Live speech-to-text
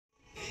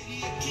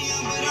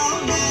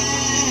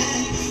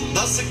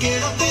Hey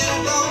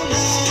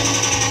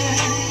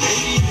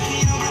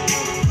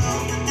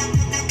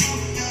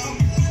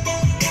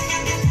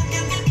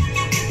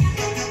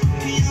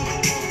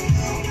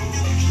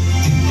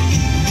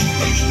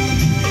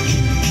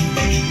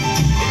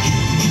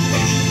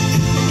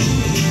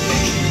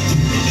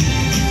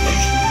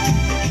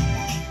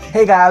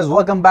guys,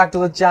 welcome back to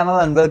the channel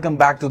and welcome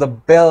back to the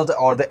build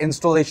or the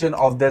installation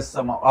of this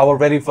our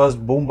very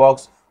first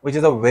boombox, which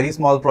is a very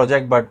small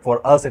project but for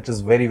us it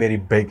is very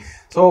big.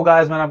 So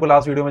guys, मैंने आपको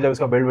last video में जब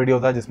इसका build video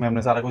था जिसमें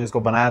हमने सारा कुछ इसको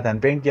बनाया था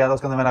एंड पेंट किया था,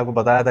 उसके अंदर मैंने आपको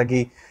बताया था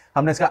कि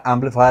हमने इसका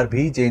एम्पलीफायर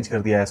भी चेंज कर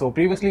दिया है. सो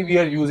previously we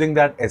are using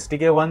that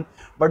STK1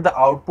 but the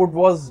output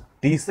was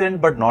decent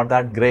but not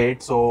that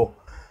great. सो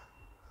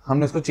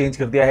हमने इसको चेंज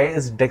कर दिया है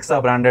इस डेक्सा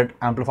ब्रांडेड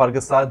एम्पलीफायर के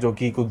साथ, जो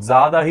कि कुछ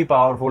ज़्यादा ही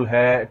पावरफुल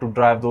है टू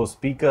ड्राइव दो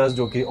स्पीकर्स,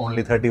 जो कि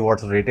ओनली 30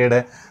 वॉट्स रेटेड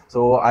है.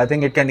 सो I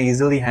think it can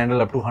easily handle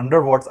up to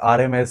 100 watts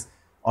RMS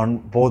on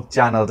both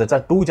channels. It's a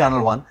 2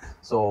 channel one.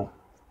 So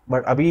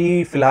but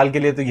अभी फिलहाल के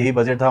लिए तो यही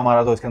बजट था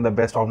हमारा, तो इसके अंदर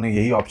बेस्ट ऑप्शन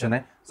यही ऑप्शन है.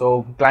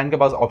 सो क्लाइंट के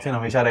पास ऑप्शन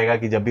हमेशा रहेगा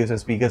कि जब भी उसे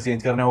स्पीकर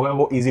चेंज करने होगा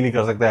वो इजीली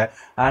कर सकता है.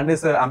 एंड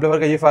इस एम्पलीफायर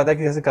का ये फायदा है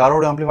कि जैसे कार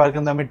एम्पलीफायर के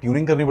अंदर हमें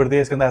ट्यूनिंग करनी पड़ती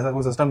है, इसके अंदर ऐसा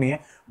कोई सिस्टम नहीं है.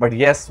 बट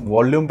येस,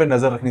 वॉल्यूम पे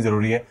नजर रखनी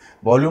जरूरी है.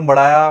 वॉल्यूम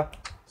बढ़ाया,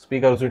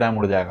 स्पीकर उसी टाइम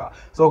उड़ जाएगा.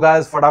 सो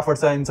गाइस, फटाफट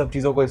से इन सब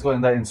चीज़ों को इसको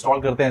अंदर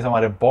इंस्टॉल करते हैं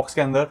हमारे बॉक्स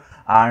के अंदर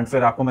एंड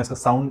फिर आपको मैं इसका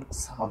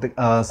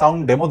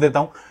साउंड डेमो देता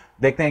हूँ.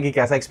 देखते हैं कि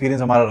कैसा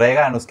एक्सपीरियंस हमारा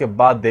रहेगा एंड उसके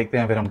बाद देखते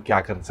हैं फिर हम क्या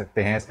कर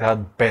सकते हैं इसके साथ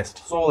best.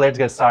 So let's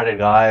get started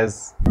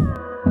guys.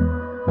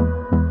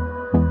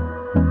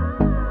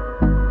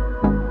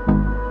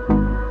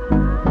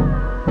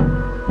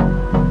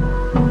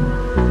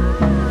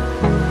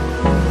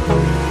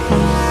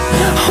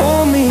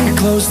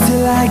 Close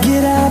till I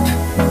get up.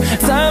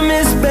 Time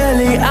is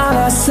barely on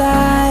our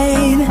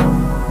side.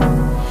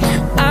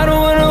 I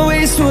don't wanna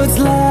waste what's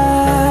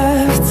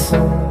left.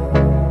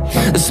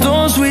 The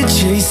storms we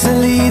chase are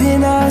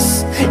leading us,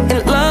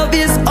 and love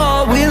is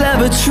all we'll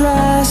ever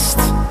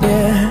trust.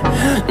 Yeah,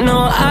 no,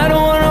 I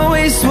don't wanna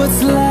waste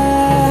what's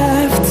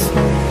left.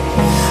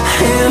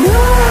 And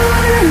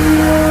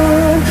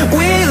on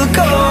we'll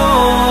go,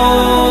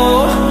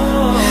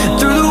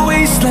 through the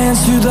wastelands,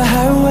 through the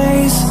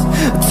highways,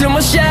 till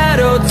my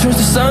shadow turns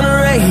to sun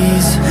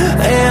rays.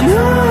 And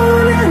on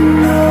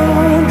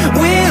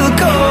we'll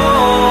go,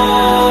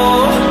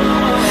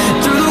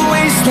 through the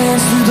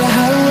wastelands, through the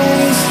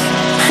highways.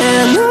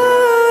 And on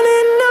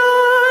we'll go.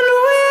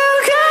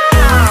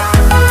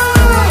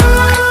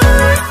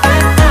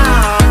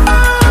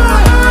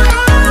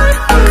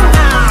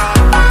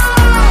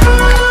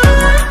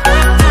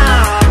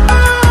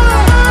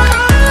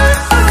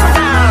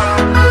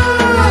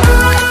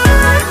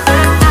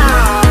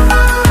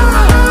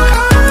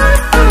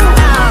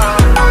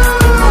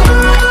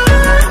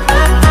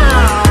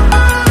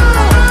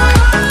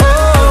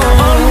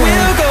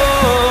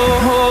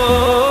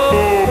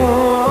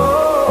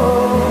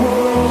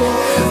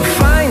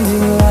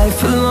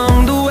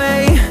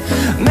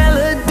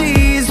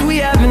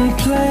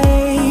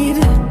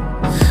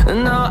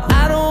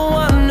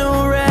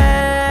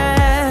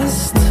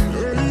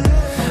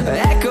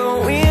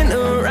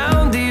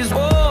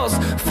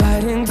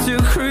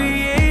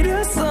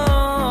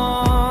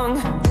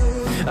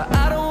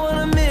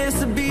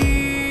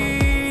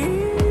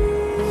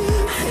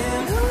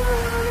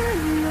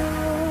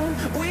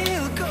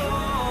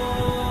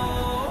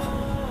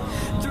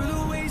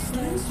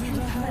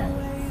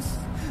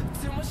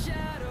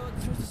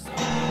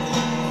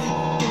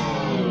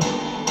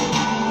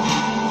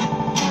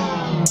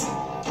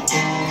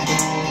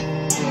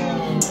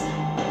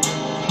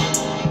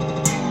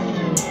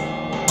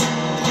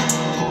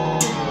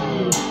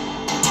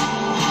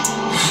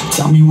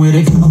 Tell me where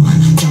to go,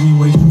 tell me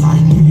where you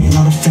like it.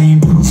 All the fame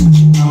goes, but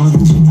you know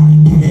that you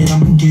like it.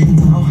 I'ma get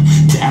low,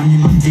 down in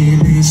my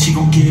feelings. She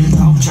gon' get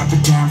low, drop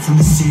it down from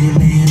the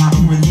ceiling. I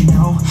don't really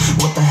know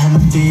what the hell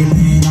I'm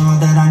feeling. All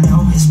that I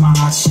know is my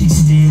heart, she's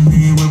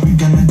stealing. Where we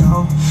gonna go?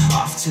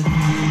 Off to the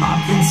moon.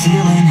 I've been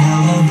feeling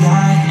hella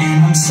bad,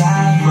 and I'm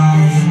sad,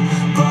 right?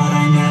 But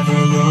I never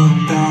look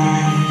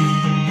back.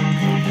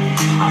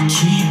 I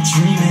keep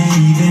dreaming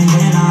even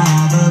when I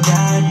have a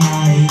bad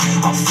night.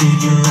 I'll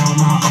figure out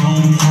my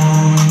own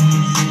path.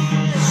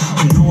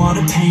 I know all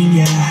the pain,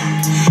 yeah,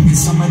 and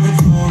some of the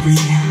glory.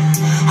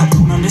 I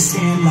don't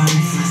understand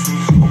life,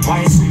 or why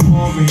it's so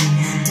boring.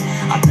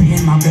 I lay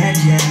in my bed,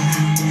 yeah,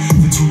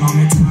 for too long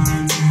a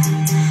time.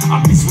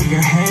 I miss where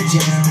your head,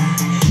 yeah,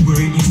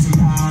 where it used to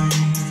lie.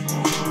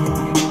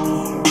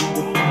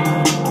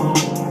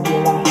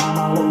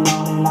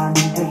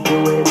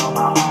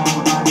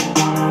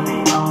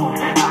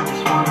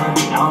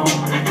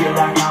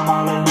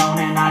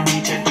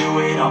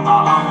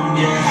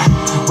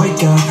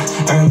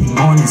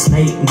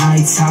 Late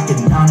nights,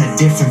 hopping on a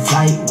different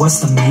flight. What's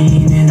the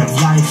meaning of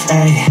life,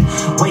 ayy?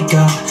 Wake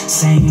up,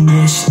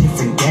 same-ish,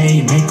 different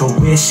day. Make a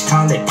wish,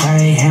 call it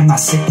pray. Am I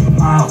sick,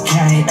 am I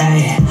okay,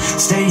 ayy?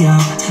 Stay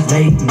up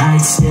late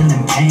nights,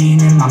 feeling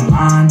pain in my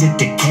mind. It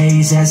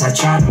decays as I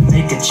try to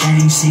make a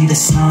change. See the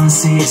sun,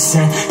 see it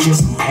set, feel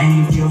some pain,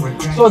 feel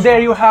regret. So there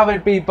you have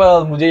it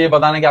people. मुझे ये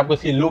बताना कि आपको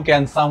इसकी look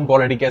and sound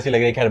quality कैसी लग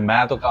रही है। खैर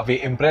मैं तो काफी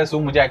इम्प्रेस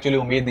हूँ। मुझे एक्चुअली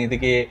उम्मीद नहीं थी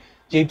कि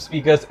चीप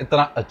स्पीकर्स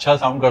इतना अच्छा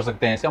साउंड कर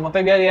सकते हैं। इसका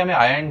मतलब यार ये हमें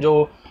हाई एंड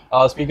जो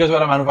स्पीकर्स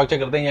वगैरह मैन्युफैक्चर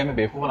करते हैं ये हमें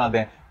बेवकूफ़ बनाते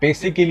हैं।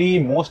 Basically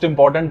most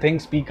important thing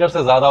speaker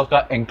से ज़्यादा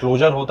उसका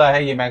एंक्लोजर होता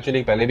है। ये मैं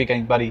एक्चुअली पहले भी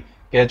कई बार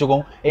कह चुका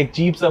हूँ। एक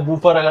चीप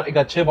सबवूफर अगर एक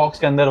अच्छे बॉक्स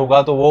के अंदर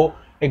होगा तो वो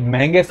एक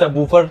महंगे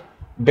सबवूफर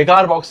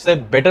बेकार बॉक्स से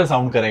बेटर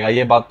साउंड करेगा।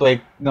 ये बात तो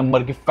एक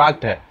नंबर की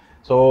फैक्ट है।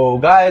 So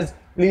guys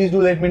please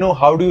do let me know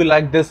how do you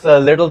like this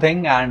little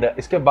thing. And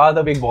इसके बाद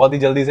अब एक बहुत ही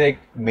जल्दी से एक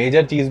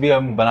मेजर चीज़ भी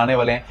हम बनाने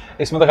वाले हैं।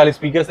 इसमें तो खाली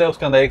स्पीकर्स है,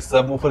 उसके अंदर एक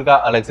सबवूफर का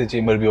अलग से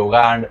चेम्बर भी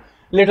होगा and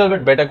little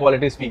bit better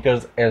quality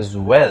speakers as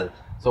well.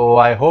 So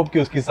I hope कि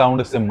उसकी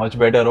साउंड इससे मच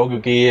बेटर हो,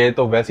 क्योंकि ये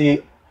तो वैसे ही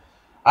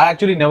आई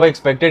एक्चुअली नेवर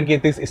एक्सपेक्टेड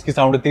कि इसकी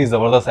साउंड इतनी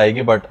ज़बरदस्त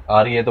आएगी, बट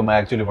आ रही है तो मैं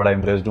एक्चुअली बड़ा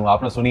इंप्रेस्ड हूँ।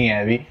 आपने सुनी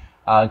है अभी।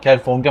 खैर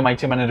फ़ोन के माइक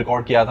से मैंने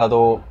रिकॉर्ड किया था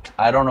तो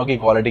आई डोंट नो कि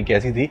क्वालिटी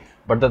कैसी थी,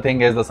 but the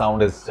thing is the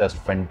sound is just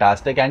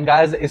fantastic. And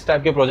guys इस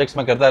टाइप के प्रोजेक्ट्स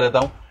मैं करता रहता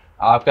हूँ।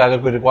 आपका अगर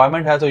कोई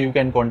रिक्वायरमेंट है तो you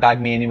can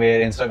contact me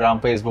anywhere. Instagram,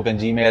 Facebook and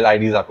Gmail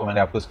IDs मैंने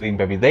आपको स्क्रीन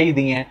पे भी दे ही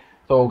दी हैं।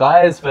 तो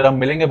गाइस फिर हम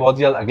मिलेंगे बहुत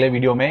जल्द अगले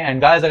वीडियो में।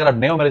 एंड गाइस अगर आप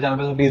नए हो मेरे चैनल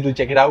पे तो please do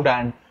check it out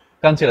and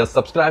consider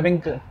subscribing.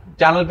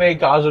 Channel पे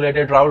cars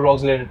related, travel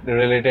vlogs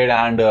related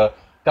and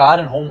car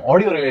and home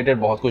audio related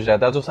बहुत कुछ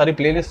रहता है। तो सारी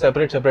प्लेलिस्ट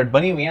सेपरेट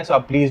बनी हुई है, सो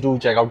आप प्लीज डू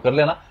चेकआउट कर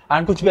लेना।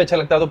 एंड कुछ भी अच्छा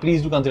लगता है तो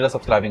please do consider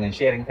subscribing and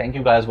sharing. Thank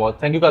you guys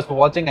for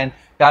watching and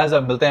guys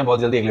अब मिलते हैं बहुत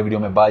जल्दी अगले वीडियो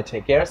में। बाय,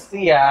 टेक केयर,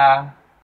 सी या।